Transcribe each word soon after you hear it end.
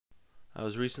I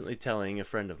was recently telling a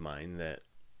friend of mine that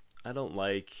I don't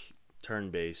like turn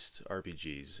based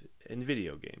RPGs in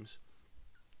video games.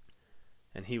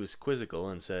 And he was quizzical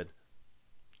and said,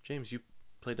 James, you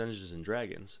play Dungeons and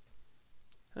Dragons.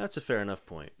 And that's a fair enough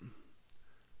point.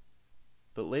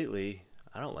 But lately,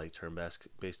 I don't like turn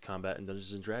based combat in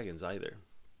Dungeons and Dragons either.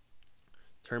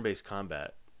 Turn based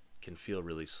combat can feel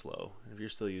really slow. If you're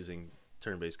still using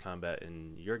turn based combat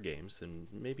in your games, then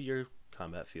maybe your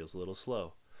combat feels a little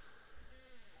slow.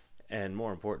 And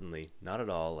more importantly, not at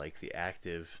all like the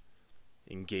active,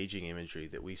 engaging imagery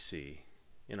that we see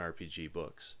in RPG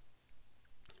books.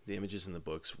 The images in the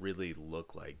books really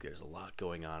look like there's a lot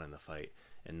going on in the fight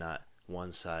and not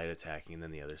one side attacking and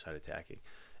then the other side attacking.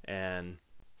 And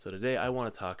so today I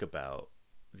want to talk about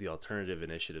the alternative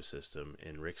initiative system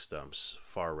in Rick Stump's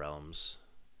Far Realms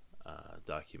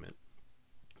document,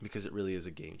 because it really is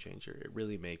a game changer. It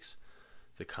really makes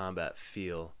the combat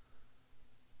feel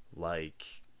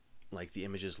like the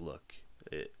images look.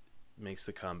 It makes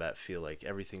the combat feel like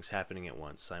everything's happening at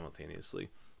once simultaneously.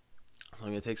 So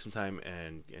I'm going to take some time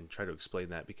and try to explain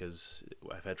that, because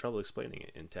I've had trouble explaining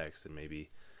it in text, and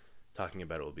maybe talking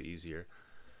about it will be easier.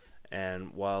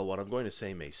 And while what I'm going to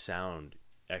say may sound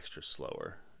extra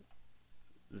slower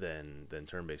than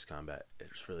turn-based combat,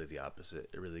 it's really the opposite.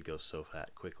 It really goes so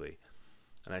fat quickly.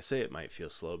 And I say it might feel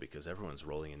slow because everyone's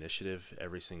rolling initiative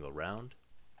every single round.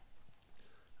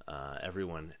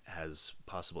 Everyone has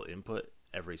possible input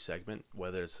every segment,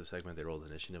 whether it's the segment they rolled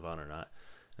initiative on or not.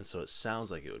 And so it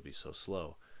sounds like it would be so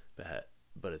slow,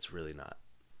 but it's really not.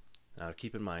 Now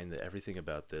keep in mind that everything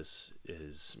about this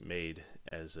is made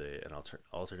as an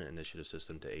alternate initiative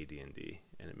system to AD&D,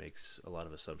 and it makes a lot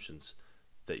of assumptions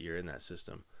that you're in that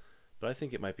system. But I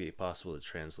think it might be possible to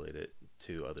translate it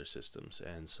to other systems,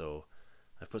 and so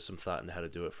I've put some thought into how to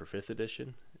do it for 5th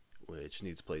edition, which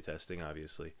needs playtesting,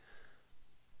 obviously,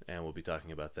 and we'll be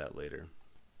talking about that later.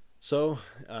 So,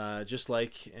 just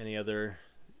like any other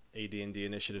AD&D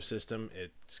initiative system,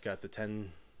 it's got the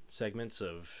 10 segments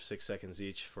of 6 seconds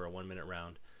each for a 1-minute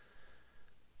round.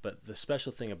 But the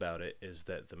special thing about it is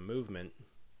that the movement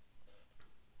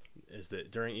is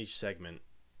that during each segment,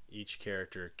 each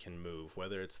character can move,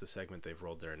 whether it's the segment they've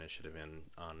rolled their initiative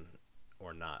on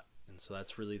or not. And so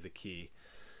that's really the key,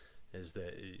 is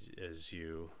that as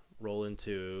you roll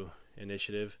into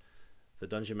initiative, the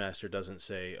Dungeon Master doesn't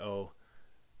say, oh,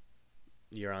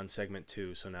 you're on segment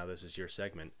 2, so now this is your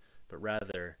segment, but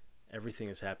rather everything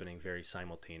is happening very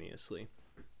simultaneously.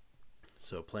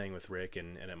 So playing with Rick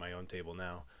and at my own table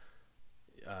now,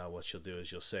 what you'll do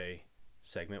is you'll say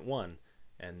segment 1,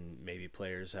 and maybe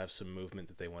players have some movement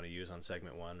that they want to use on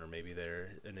segment 1, or maybe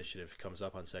their initiative comes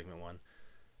up on segment 1.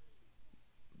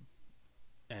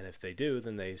 And if they do,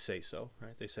 then they say so,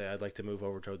 right? They say, I'd like to move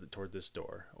over toward this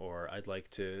door, or I'd like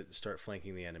to start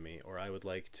flanking the enemy, or I would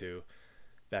like to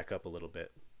back up a little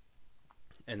bit.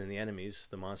 And then the enemies,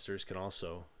 the monsters, can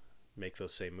also make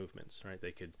those same movements, right?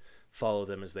 They could follow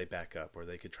them as they back up, or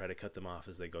they could try to cut them off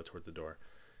as they go toward the door.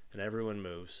 And everyone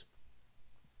moves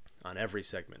on every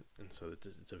segment, and so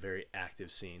it's a very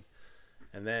active scene.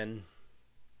 And then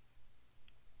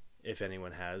if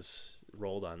anyone has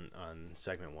rolled on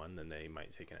segment 1, then they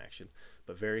might take an action.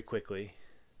 But very quickly,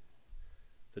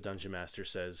 the Dungeon Master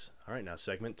says, all right, now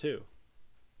segment 2,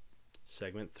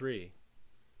 segment 3,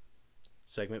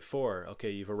 segment 4.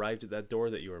 Okay, you've arrived at that door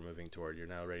that you were moving toward. You're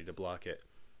now ready to block it.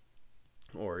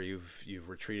 Or you've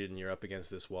retreated and you're up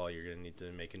against this wall. You're going to need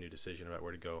to make a new decision about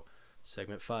where to go.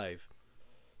 Segment 5.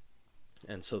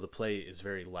 And so the play is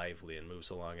very lively and moves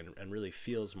along and really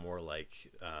feels more like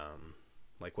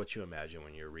what you imagine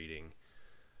when you're reading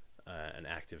an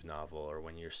active novel, or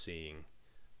when you're seeing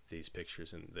these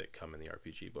pictures that come in the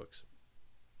RPG books.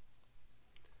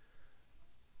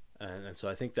 And so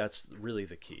I think that's really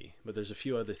the key. But there's a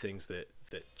few other things that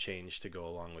change to go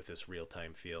along with this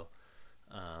real-time feel.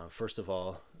 First of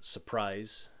all,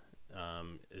 surprise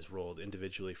is rolled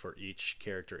individually for each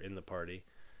character in the party,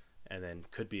 and then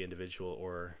could be individual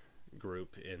or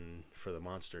group for the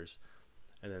monsters.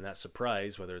 And then that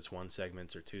surprise, whether it's 1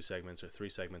 segment or 2 segments or 3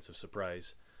 segments of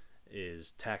surprise,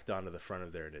 is tacked onto the front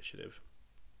of their initiative.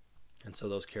 And so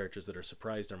those characters that are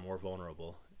surprised are more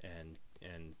vulnerable and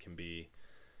can be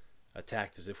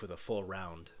attacked as if with a full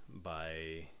round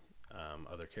by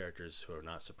other characters who are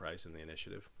not surprised in the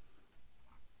initiative.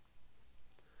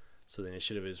 So the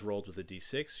initiative is rolled with a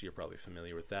d6. You're probably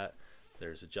familiar with that.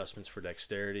 There's adjustments for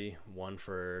dexterity, 1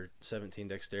 for 17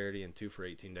 dexterity and 2 for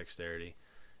 18 dexterity,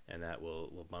 and that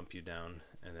will bump you down.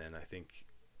 And then I think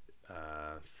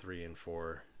 3 and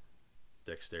 4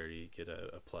 dexterity get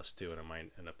a +2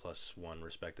 and a +1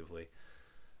 respectively.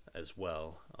 as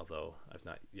well, although I've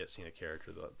not yet seen a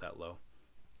character that low.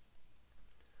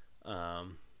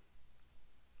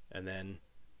 And then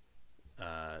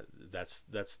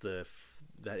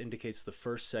that indicates the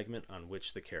first segment on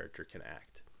which the character can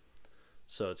act.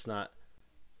 So it's not,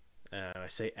 I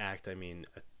say act, I mean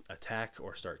attack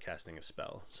or start casting a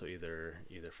spell. So either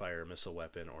fire a missile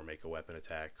weapon or make a weapon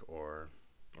attack or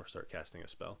start casting a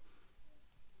spell.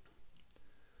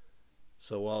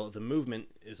 So while the movement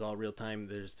is all real time,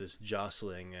 there's this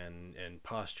jostling and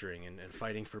posturing and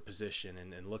fighting for position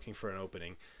and looking for an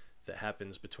opening that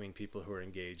happens between people who are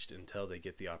engaged until they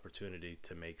get the opportunity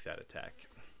to make that attack,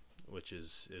 which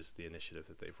is the initiative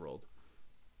that they've rolled.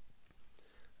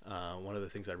 One of the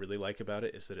things I really like about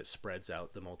it is that it spreads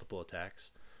out the multiple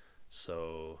attacks.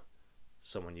 So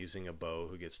someone using a bow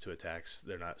who gets 2 attacks,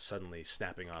 they're not suddenly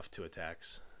snapping off 2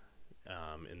 attacks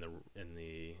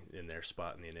in their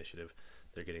spot in the initiative.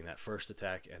 They're getting that first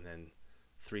attack, and then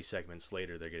 3 segments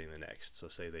later they're getting the next. So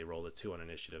say they rolled a 2 on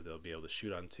initiative, they'll be able to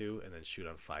shoot on 2 and then shoot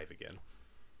on 5 again.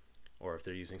 Or if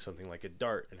they're using something like a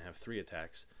dart and have 3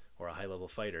 attacks, or a high level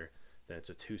fighter, then it's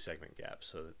a 2 segment gap,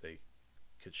 so that they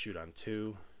could shoot on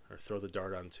 2, or throw the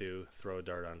dart on 2, throw a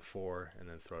dart on 4, and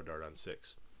then throw a dart on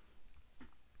 6.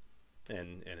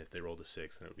 And if they rolled a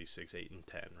 6, then it would be 6, 8, and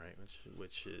 10, right?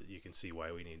 Which you can see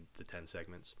why we need the 10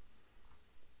 segments.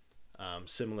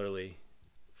 Similarly,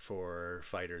 for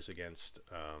fighters against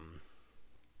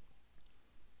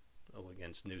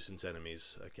nuisance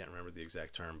enemies, I can't remember the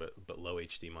exact term, but low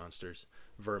HD monsters,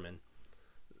 vermin,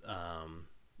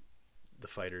 the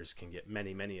fighters can get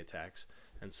many attacks,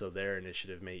 and so their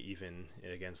initiative may even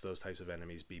against those types of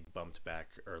enemies be bumped back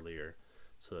earlier,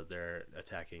 so that they're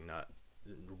attacking not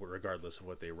regardless of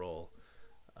what they roll.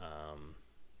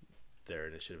 Their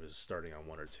initiative is starting on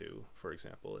 1 or 2, for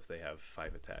example. If they have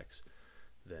 5 attacks,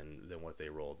 then what they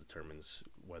roll determines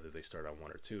whether they start on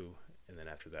 1 or 2, and then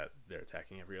after that they're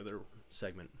attacking every other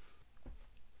segment.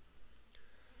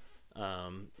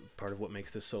 Part of what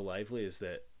makes this so lively is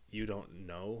that you don't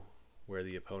know where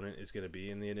the opponent is going to be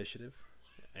in the initiative,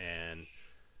 and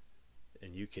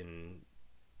you can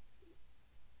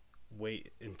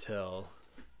wait until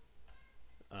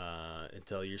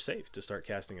you're safe to start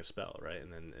casting a spell, right?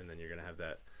 And then you're going to have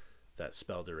that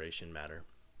spell duration matter.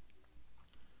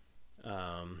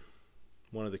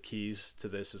 One of the keys to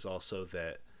this is also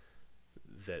that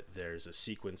there's a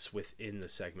sequence within the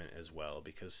segment as well,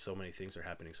 because so many things are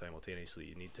happening simultaneously.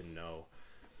 You need to know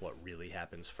what really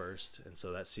happens first, and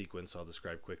so that sequence I'll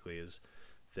describe quickly is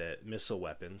that missile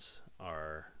weapons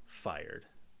are fired,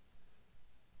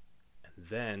 and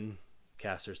then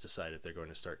casters decide if they're going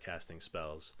to start casting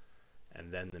spells,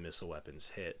 and then the missile weapons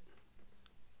hit,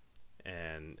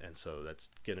 and so that's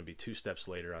going to be 2 steps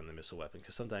later on the missile weapon,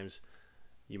 because sometimes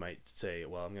you might say,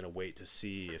 well, I'm going to wait to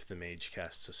see if the mage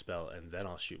casts a spell and then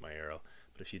I'll shoot my arrow.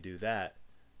 But if you do that,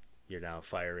 you're now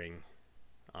firing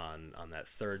on that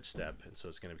 3rd step, and so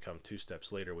it's going to become 2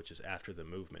 steps later, which is after the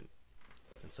movement.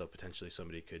 And so potentially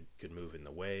somebody could move in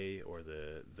the way, or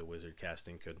the wizard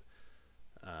casting could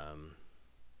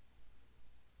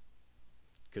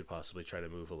possibly try to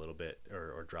move a little bit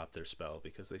or drop their spell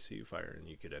because they see you fire, and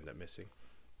you could end up missing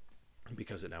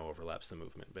because it now overlaps the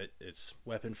movement. But it's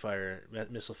weapon fire,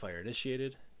 missile fire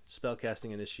initiated, spell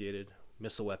casting initiated,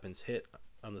 missile weapons hit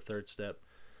on the 3rd step.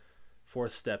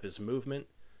 4th step is movement,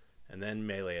 and then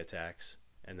melee attacks,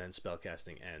 and then spell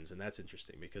casting ends. And that's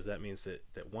interesting because that means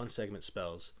that 1 segment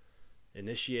spells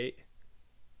initiate,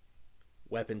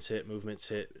 weapons hit, movements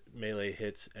hit, melee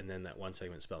hits, and then that 1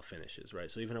 segment spell finishes,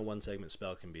 right? So even a 1 segment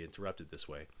spell can be interrupted this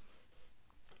way.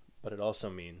 But it also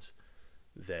means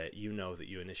that you know that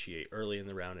you initiate early in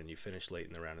the round and you finish late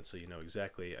in the round, and so you know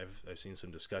exactly. I've seen some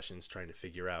discussions trying to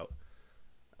figure out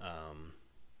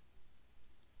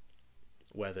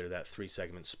whether that 3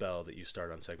 segment spell that you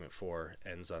start on segment 4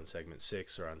 ends on segment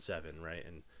 6 or on 7, right?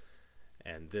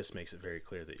 And this makes it very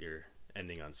clear that you're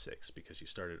ending on 6 because you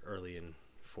started early in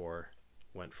 4,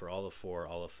 went for all of 4,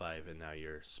 all of 5, and now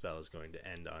your spell is going to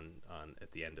end on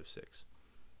at the end of 6.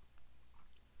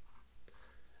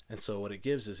 And so what it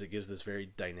gives is it gives this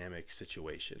very dynamic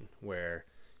situation where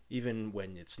even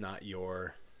when it's not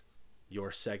your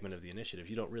segment of the initiative,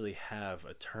 you don't really have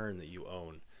a turn that you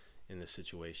own in this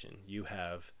situation. You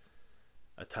have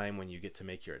a time when you get to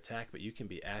make your attack, but you can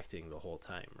be acting the whole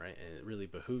time, right? And it really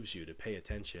behooves you to pay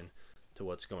attention to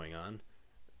what's going on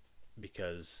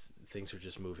because things are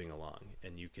just moving along,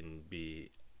 and you can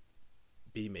be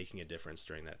making a difference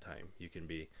during that time. You can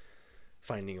be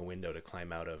finding a window to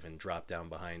climb out of and drop down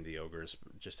behind the ogres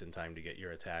just in time to get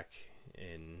your attack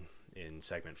in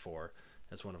segment 4,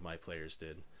 as one of my players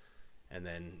did, and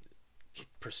then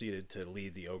proceeded to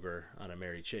lead the ogre on a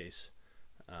merry chase,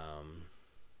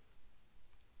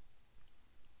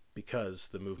 because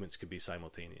the movements could be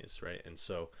simultaneous, right? And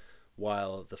so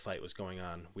while the fight was going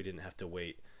on, we didn't have to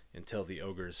wait until the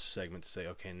ogre's segment to say,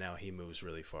 okay, now he moves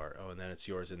really far. Oh, and then it's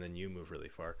yours, and then you move really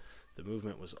far. The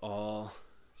movement was all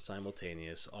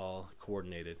simultaneous, all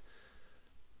coordinated,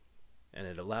 and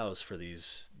it allows for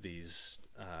these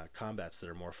combats that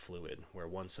are more fluid, where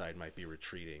one side might be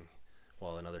retreating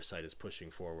while another side is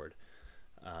pushing forward,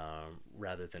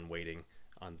 rather than waiting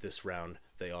on this round.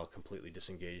 They all completely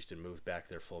disengaged and moved back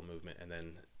their full movement, and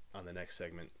then on the next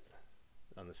segment,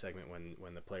 on the segment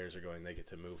when the players are going, they get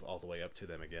to move all the way up to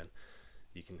them again.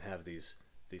 You can have these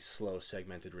slow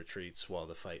segmented retreats while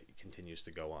the fight continues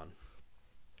to go on.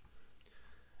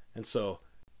 And so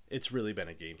it's really been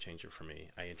a game changer for me.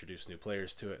 I introduce new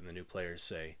players to it, and the new players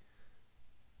say,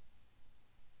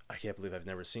 I can't believe I've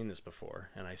never seen this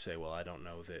before. And I say, well, I don't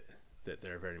know that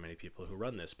there are very many people who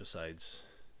run this besides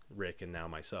Rick and now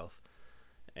myself.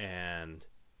 And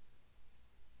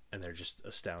they're just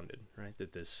astounded, right?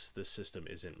 That this system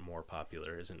isn't more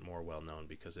popular, isn't more well known,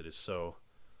 because it is so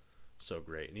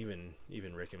great. And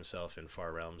even Rick himself in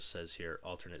Far Realms says here,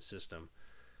 alternate system,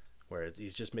 where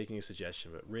he's just making a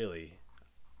suggestion, but really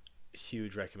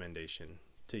huge recommendation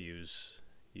to use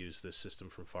this system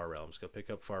from Far Realms. Go pick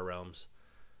up Far Realms,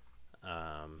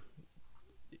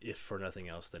 if for nothing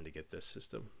else than to get this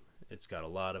system. It's got a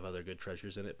lot of other good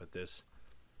treasures in it, but this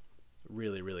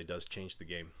really does change the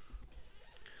game.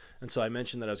 And so I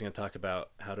mentioned that I was going to talk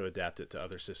about how to adapt it to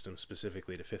other systems,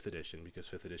 specifically to 5th edition, because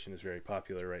 5th edition is very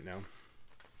popular right now.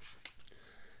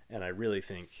 And I really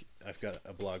think I've got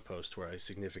a blog post where I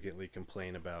significantly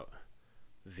complain about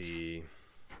the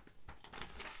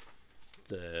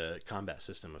combat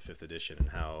system of 5th edition and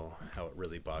how it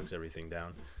really bogs everything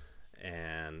down.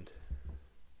 And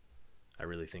I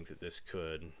really think that this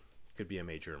could be a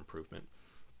major improvement.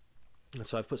 And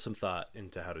so I've put some thought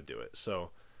into how to do it. So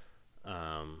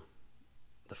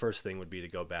the first thing would be to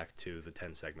go back to the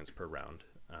 10 segments per round,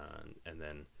 and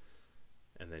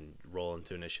then roll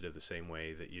into initiative the same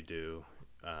way that you do.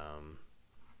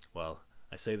 Well,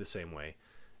 I say the same way.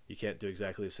 You can't do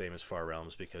exactly the same as Far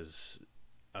Realms, because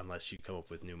unless you come up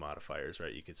with new modifiers,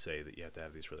 right? You could say that you have to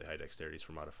have these really high dexterities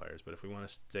for modifiers. But if we want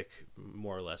to stick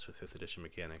more or less with 5th edition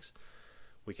mechanics,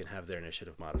 we can have their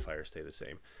initiative modifier stay the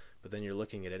same. But then you're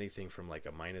looking at anything from like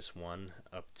a -1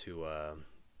 up to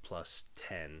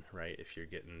 +10, right? If you're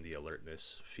getting the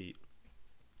alertness feat.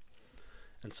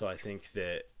 And so I think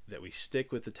that we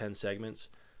stick with the 10 segments,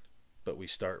 but we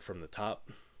start from the top,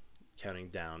 counting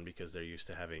down, because they're used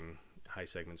to having high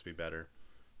segments be better,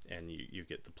 and you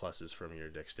get the pluses from your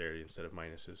dexterity instead of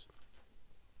minuses.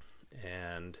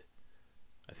 And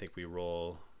I think we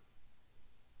roll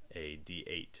a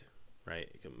D8, right?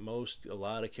 A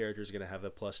lot of characters are going to have a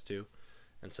 +2,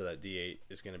 and so that D8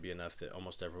 is going to be enough that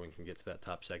almost everyone can get to that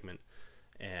top segment.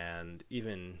 And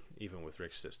even with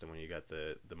Rick's system, when you got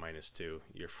the -2,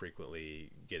 you're frequently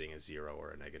getting a 0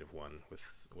 or a -1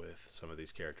 with some of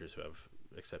these characters who have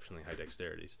exceptionally high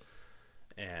dexterities,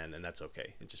 and that's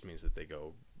okay. It just means that they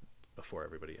go before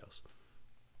everybody else.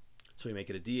 So we make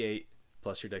it a D8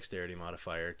 plus your dexterity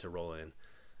modifier to roll in.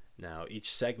 Now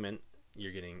each segment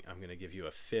I'm going to give you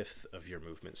a 1/5 of your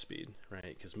movement speed,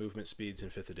 right? Because movement speeds in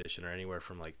 5th edition are anywhere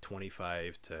from like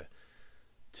 25 to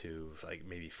like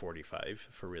maybe 45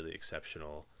 for really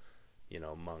exceptional,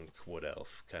 monk, wood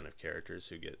elf kind of characters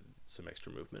who get some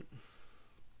extra movement.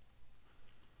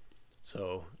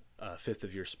 So 1/5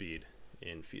 of your speed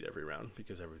in feet every round,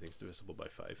 because everything's divisible by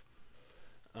 5.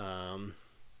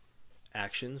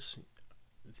 Actions,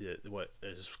 what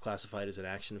is classified as an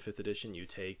action in 5th edition, you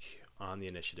take on the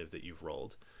initiative that you've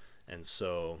rolled. And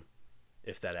so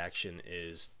if that action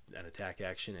is an attack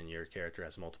action and your character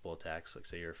has multiple attacks, like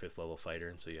say you're a 5th level fighter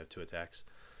and so you have 2 attacks,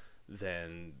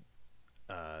 then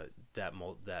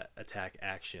that attack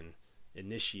action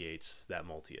initiates that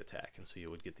multi-attack, and so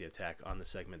you would get the attack on the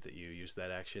segment that you used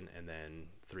that action, and then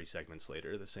 3 segments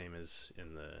later, the same as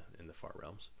in the Far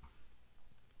Realms.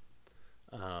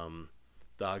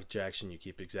 Dodge action you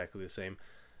keep exactly the same.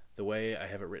 The way I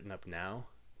have it written up now,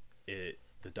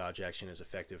 the dodge action is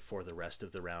effective for the rest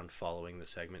of the round following the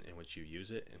segment in which you use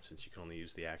it, and since you can only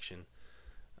use the action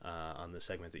on the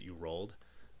segment that you rolled,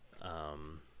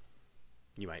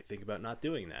 you might think about not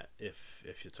doing that if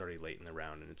it's already late in the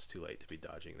round and it's too late to be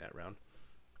dodging that round.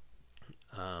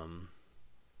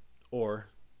 Or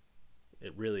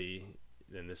it really,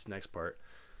 in this next part,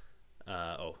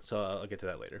 so I'll get to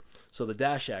that later. So the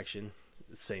dash action,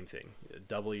 same thing,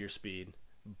 double your speed,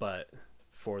 but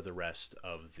for the rest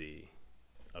of the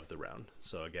round.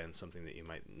 So again, something that you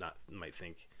might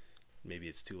think maybe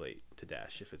it's too late to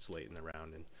dash if it's late in the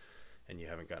round and you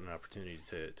haven't gotten an opportunity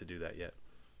to do that yet.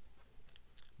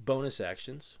 Bonus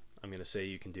actions, I'm going to say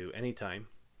you can do anytime,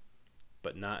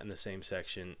 but not in the same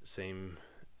section, same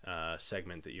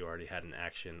segment that you already had an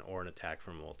action or an attack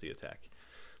from multi-attack.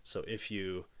 So if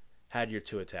you had your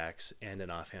 2 attacks and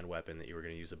an offhand weapon that you were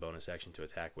going to use a bonus action to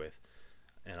attack with,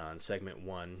 and on segment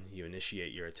 1 you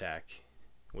initiate your attack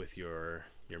with your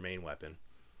main weapon,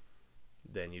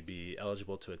 then you'd be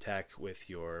eligible to attack with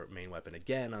your main weapon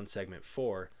again on segment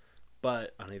 4,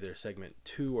 but on either segment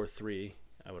 2 or 3,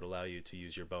 I would allow you to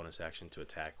use your bonus action to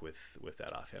attack with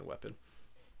that offhand weapon.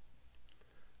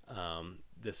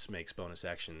 This makes bonus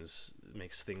actions,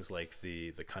 makes things like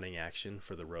the cunning action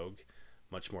for the rogue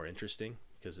much more interesting,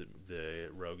 because the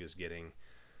rogue is getting,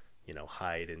 you know,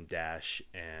 hide and dash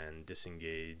and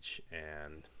disengage,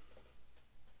 and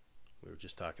we were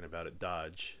just talking about it,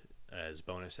 dodge, as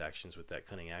bonus actions with that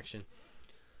cunning action.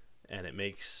 And it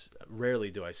makes,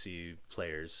 rarely do I see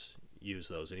players use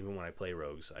those, and even when I play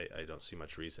rogues, I don't see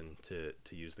much reason to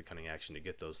use the cunning action to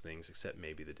get those things, except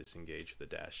maybe the disengage or the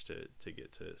dash to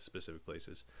get to specific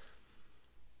places.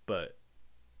 But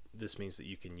this means that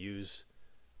you can use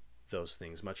those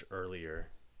things much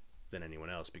earlier than anyone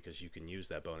else, because you can use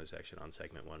that bonus action on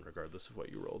segment 1 regardless of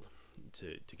what you rolled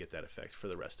to get that effect for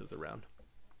the rest of the round.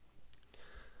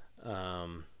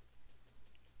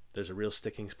 There's a real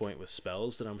sticking point with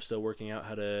spells that I'm still working out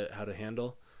how to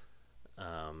handle.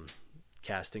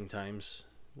 Casting times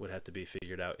would have to be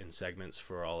figured out in segments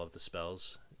for all of the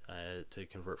spells to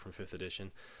convert from 5th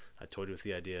edition. I toyed with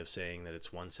the idea of saying that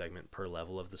it's 1 segment per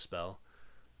level of the spell,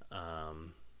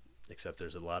 except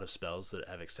there's a lot of spells that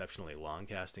have exceptionally long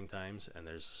casting times, and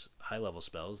there's high level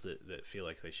spells that feel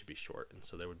like they should be short, and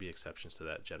so there would be exceptions to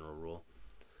that general rule.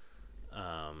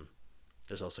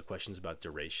 There's also questions about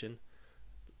duration.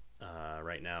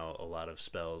 Right now a lot of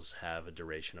spells have a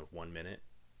duration of 1 minute,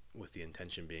 with the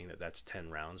intention being that that's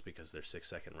 10 rounds because they're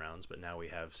 6-second rounds, but now we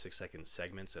have 6-second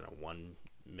segments in a 1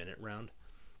 minute round,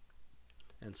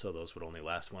 and so those would only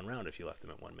last 1 round if you left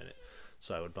them at 1 minute.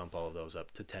 So I would bump all of those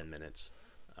up to 10 minutes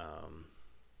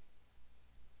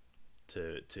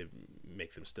to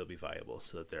make them still be viable,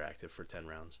 so that they're active for 10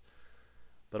 rounds.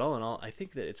 But all in all, I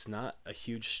think that it's not a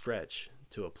huge stretch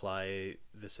to apply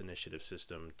this initiative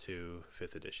system to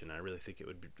 5th edition. I really think it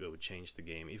would change the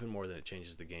game even more than it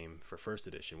changes the game for 1st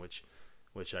edition, which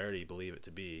I already believe it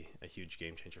to be a huge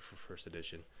game changer for 1st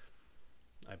edition.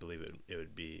 I believe it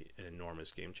would be an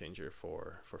enormous game changer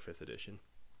for 5th edition.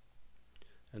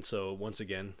 And so once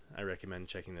again, I recommend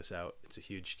checking this out. It's a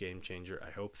huge game changer.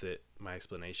 I hope that my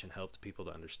explanation helped people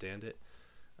to understand it.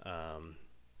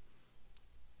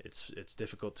 It's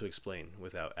difficult to explain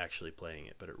without actually playing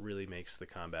it, but it really makes the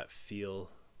combat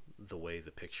feel the way the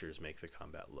pictures make the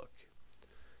combat look.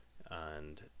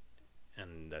 And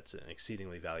that's an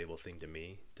exceedingly valuable thing to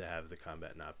me, to have the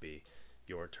combat not be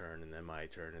your turn and then my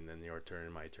turn and then your turn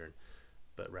and my turn,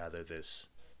 but rather this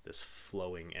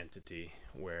flowing entity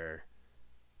where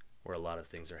a lot of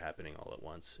things are happening all at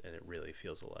once, and it really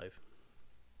feels alive.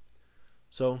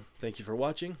 So thank you for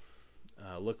watching.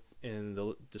 Look in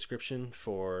the description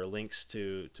for links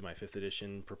to my 5th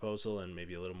edition proposal and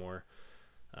maybe a little more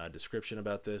description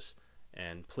about this,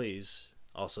 and please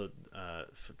also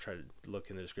try to look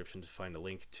in the description to find a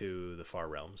link to the Far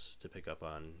Realms to pick up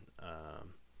on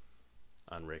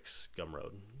Rick's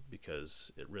Gumroad,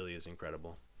 because it really is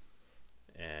incredible,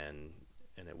 and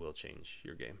it will change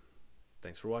your game.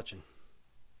 Thanks for watching.